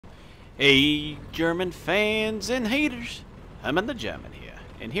Hey, German fans and haters. I'm in the German here,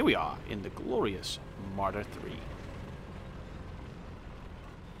 and here we are in the glorious Marder 3.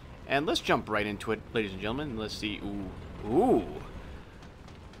 And let's jump right into it, ladies and gentlemen. Let's see. Ooh.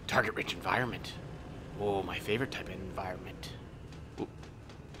 Target-rich environment. Oh, my favorite type of environment. Ooh.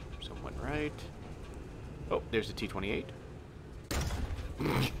 Someone right. Oh, there's the T-28.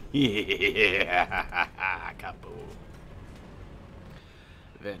 Yeah, kaboom.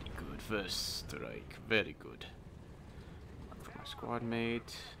 Very good. First strike. Very good. One for my squad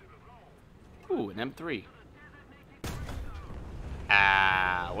mate. Ooh, an M3.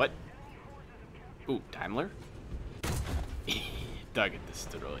 What? Ooh, Daimler. Target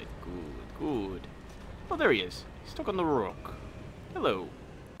destroyed. Good, good. Oh, there he is. He's stuck on the rock. Hello.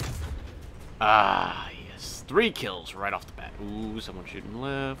 Ah, yes. 3 kills right off the bat. Ooh, someone shooting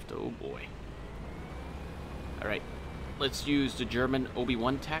left. Oh, boy. Alright. Let's use the German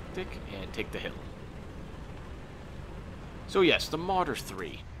Obi-Wan tactic and take the hill. So, yes, the Marder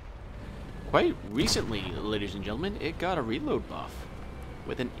 3. Quite recently, ladies and gentlemen, it got a reload buff.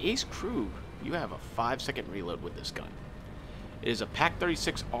 With an ace crew, you have a 5-second reload with this gun. It is a Pak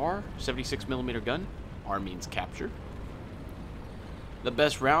 36R 76mm gun. R means capture. The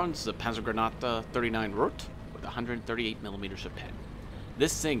best round is the Panzerjäger 39 Rot with 138mm of pen.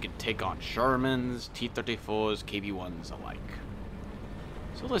 This thing can take on Shermans, T-34s, KB-1s alike.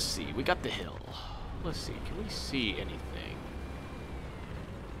 So let's see, we got the hill. Let's see, can we see anything?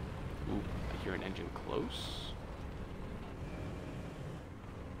 Ooh, I hear an engine close.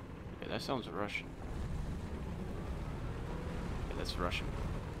 Yeah, that sounds Russian. Yeah, that's Russian.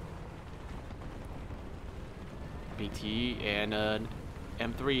 BT and an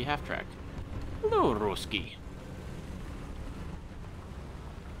M3 half-track. Hello, Ruski.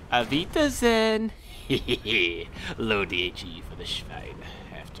 Avitazen! Hehehe. Low DHE for the Schwein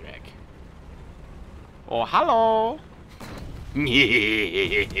half-track. Oh, hello!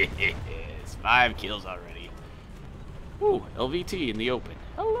 Yes, 5 kills already. Ooh, LVT in the open.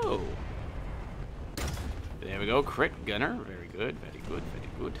 Hello! There we go, crit gunner. Very good, very good, very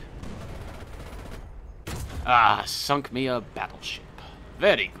good. Ah, sunk me a battleship.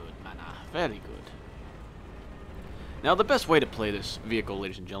 Very good, mana. Very good. Now, the best way to play this vehicle,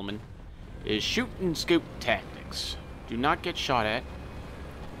 ladies and gentlemen, is shoot and scoop tactics. Do not get shot at.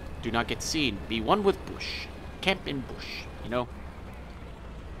 Do not get seen. Be one with bush. Camp in bush, you know?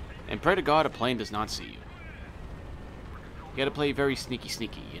 And pray to God a plane does not see you. You gotta play very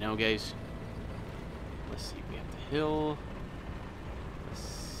sneaky, you know, guys? Let's see, we have the hill. Let's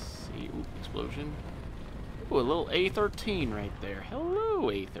see, ooh, explosion. Ooh, a little A-13 right there.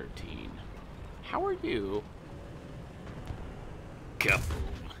 Hello, A-13. How are you? Kaboom.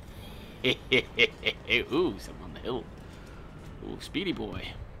 Ooh, something on the hill. Ooh, speedy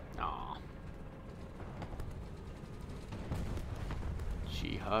boy. Aw.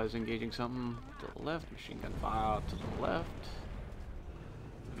 Shiha is engaging something to the left. Machine gun fire to the left.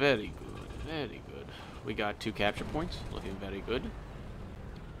 Very good, very good. We got 2 capture points. Looking very good.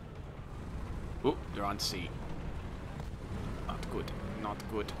 Ooh, they're on C. Not good, not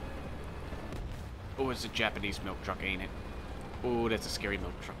good. Oh, it's a Japanese milk truck, ain't it? Oh, that's a scary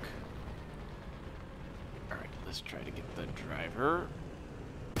milk truck. Alright, let's try to get the driver.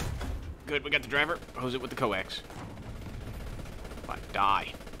 Good, we got the driver. Hose it with the coax. Come on,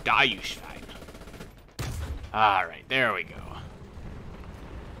 die. Die, you Schwein. Alright, there we go.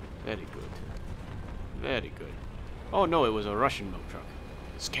 Very good. Very good. Oh no, it was a Russian milk truck.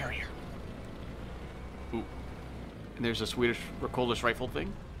 Scarier. Ooh. And there's a Swedish recordless rifle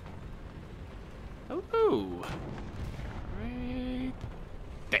thing. Hello. Right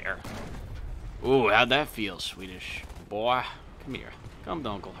there. Ooh, how'd that feel, Swedish boy? Come here. Come to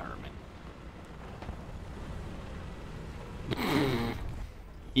Uncle Herman.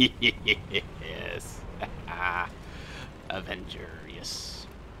 Yes. Avenger, yes.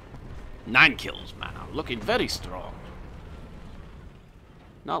 9 kills, man. I'm looking very strong.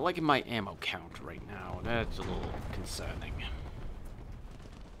 Not liking my ammo count right now. That's a little concerning.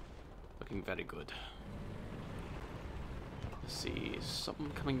 Looking very good. Let's see,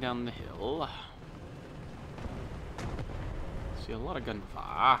 something coming down the hill. See a lot of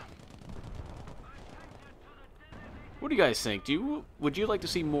gunfire. What do you guys think? Would you like to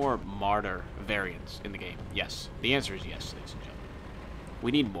see more Marder variants in the game? Yes. The answer is yes, ladies and gentlemen.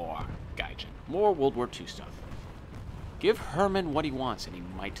 We need more Gaijin. More World War II stuff. Give Herman what he wants and he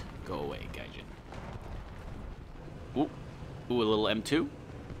might go away, Gaijin. Ooh. Ooh, a little M2.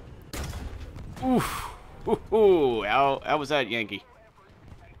 Oof. Ooh, how was that, Yankee?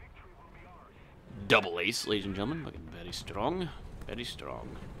 Double ace, ladies and gentlemen. Looking very strong. Very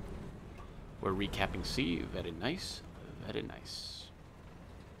strong. We're recapping C. Very nice. Very nice.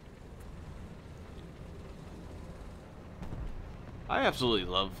 I absolutely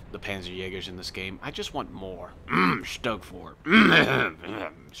love the Panzerjägers in this game. I just want more. Stug for.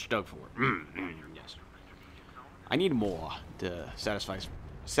 Stug for. Yes. I need more to satisfy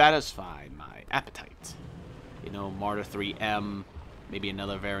my appetite. You know, Marder 3M, maybe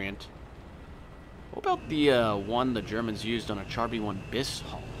another variant. What about the one the Germans used on a Char B1 Bis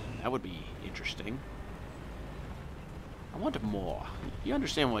hull? That would be interesting. I want more. You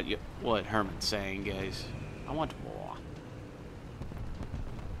understand what Herman's saying, guys? I want more.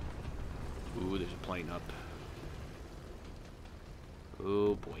 Ooh, there's a plane up.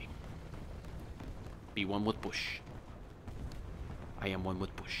 Oh boy. Be one with Bush. I am one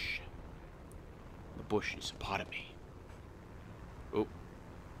with Bush. The Bush is a part of me. Oh.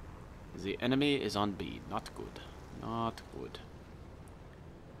 The enemy is on B. Not good. Not good.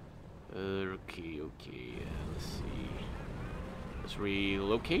 Okay. Let's see. Let's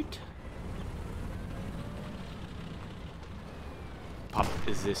relocate. Pop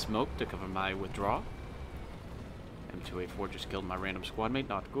is this smoke to cover my withdrawal. M2A4 just killed my random squad mate.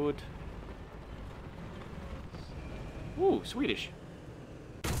 Not good. Ooh, Swedish.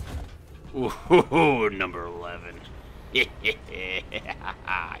 Ooh, number 11. Yes.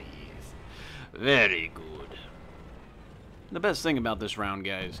 Very good. The best thing about this round,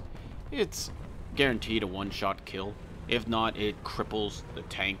 guys, it's guaranteed a one-shot kill. If not, it cripples the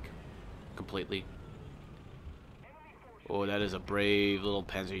tank completely. Oh, that is a brave little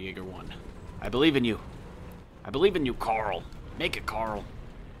Panzerjäger one. I believe in you. I believe in you, Carl. Make it, Carl.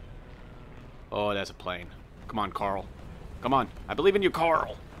 Oh, that's a plane. Come on, Carl. Come on. I believe in you,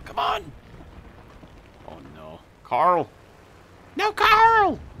 Carl. Come on. Oh, no. Carl. No,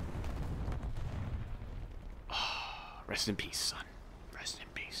 Carl! Rest in peace, son. Rest in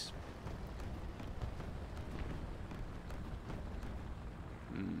peace.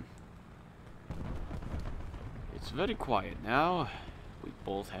 It's very quiet now. We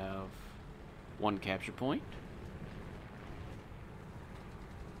both have one capture point.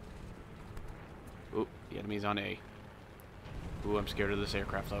 Ooh, the enemy's on A. Ooh, I'm scared of this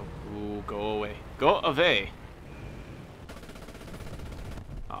aircraft, though. Ooh, go away. Go away!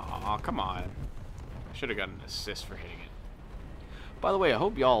 Aw, come on. I should have gotten an assist for hitting it. By the way, I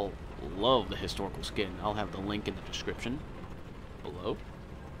hope y'all love the historical skin. I'll have the link in the description below.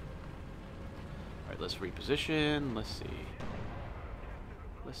 Alright, let's reposition. Let's see.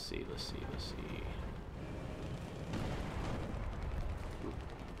 Let's see.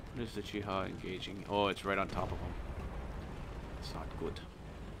 What is the Chiha engaging? Oh, it's right on top of him. It's not good.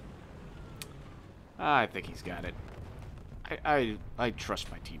 I think he's got it. I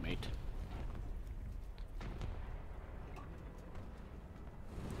trust my teammate.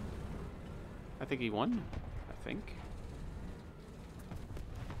 I think he won. I think.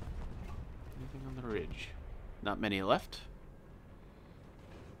 Anything on the ridge? Not many left.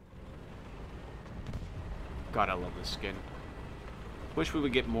 God, I love this skin. Wish we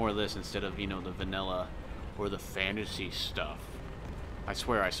would get more of this instead of, you know, the vanilla or the fantasy stuff. I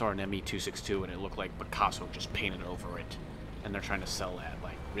swear I saw an ME262 and it looked like Picasso just painted over it. And they're trying to sell that.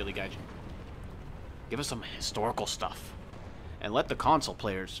 Like, really, guys? Give us some historical stuff. And let the console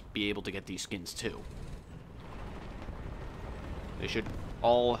players be able to get these skins too. They should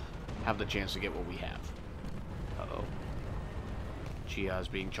all have the chance to get what we have. Uh-oh. Chia's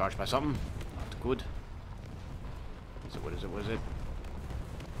being charged by something. Not good. What is it? Is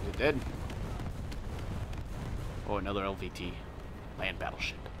it dead? Oh, another LVT. Land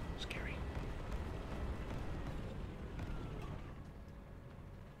battleship. Scary.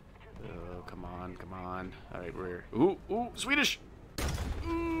 Oh, come on. Alright, we're... Ooh, Swedish!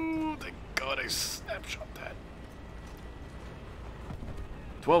 Ooh, thank God I snapshot that.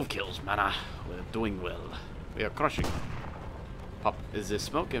 12 kills, mana. We're doing well. We are crushing. Pop is this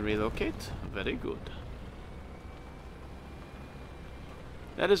smoke and relocate. Very good.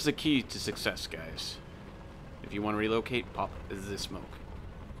 That is the key to success, guys. If you want to relocate, pop is this smoke.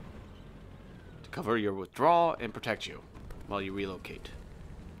 To cover your withdrawal and protect you while you relocate.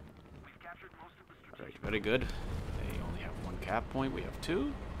 Alright, very good. They only have one cap point, we have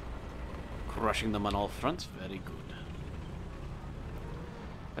two. Crushing them on all fronts, very good.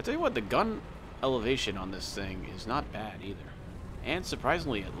 I tell you what, the gun elevation on this thing is not bad either. And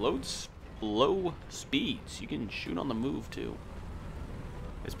surprisingly, at low speeds, you can shoot on the move too.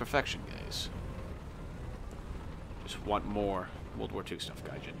 It's perfection, guys. Just want more World War II stuff,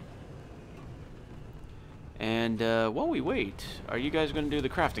 Gaijin. And while we wait, are you guys going to do the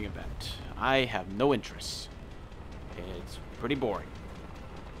crafting event? I have no interest. It's pretty boring.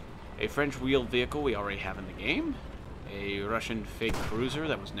 A French wheeled vehicle we already have in the game. A Russian fake cruiser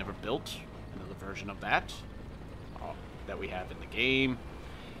that was never built. Another version of that. That we have in the game.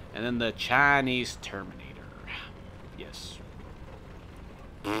 And then the Chinese Terminator. Yes.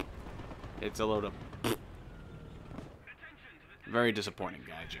 It's a load of... Very disappointing,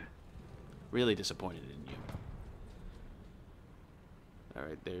 Gaijin. Really disappointed in you.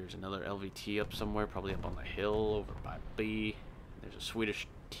 Alright, there's another LVT up somewhere. Probably up on the hill over by B. There's a Swedish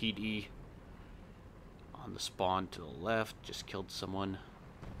TD on the spawn to the left. Just killed someone.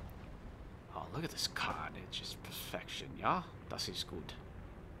 Oh, look at this card. It's just perfection, yeah? Das ist gut.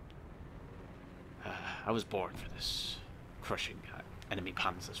 I was born for this. Crushing enemy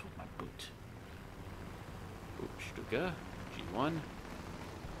panzers with my boot. Ooh, Stuka. G1.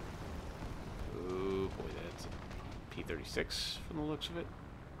 Oh boy, that's a P-36 from the looks of it.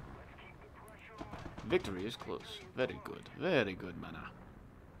 Victory is close. Very good, mana.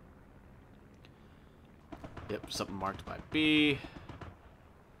 Yep, something marked by B.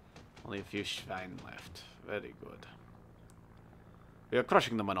 Only a few Schwein left. Very good. We are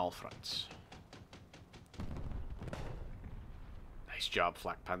crushing them on all fronts. Nice job,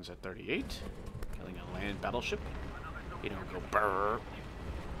 Flak Panzer 38. Killing a land battleship. You don't go brrr. Okay,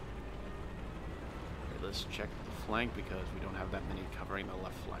 let's check the flank because we don't have that many covering the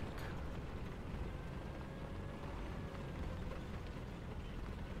left flank.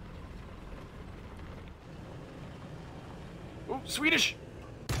 Oh, Swedish!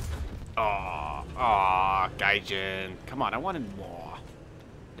 Aw, Gaijin. Come on, I wanted more.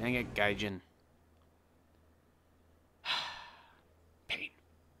 Dang it, Gaijin. Pain.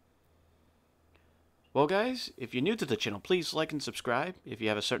 Well, guys, if you're new to the channel, please like and subscribe. If you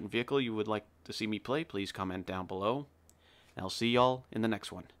have a certain vehicle you would like to see me play, please comment down below. And I'll see y'all in the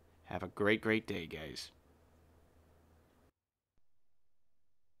next one. Have a great day, guys.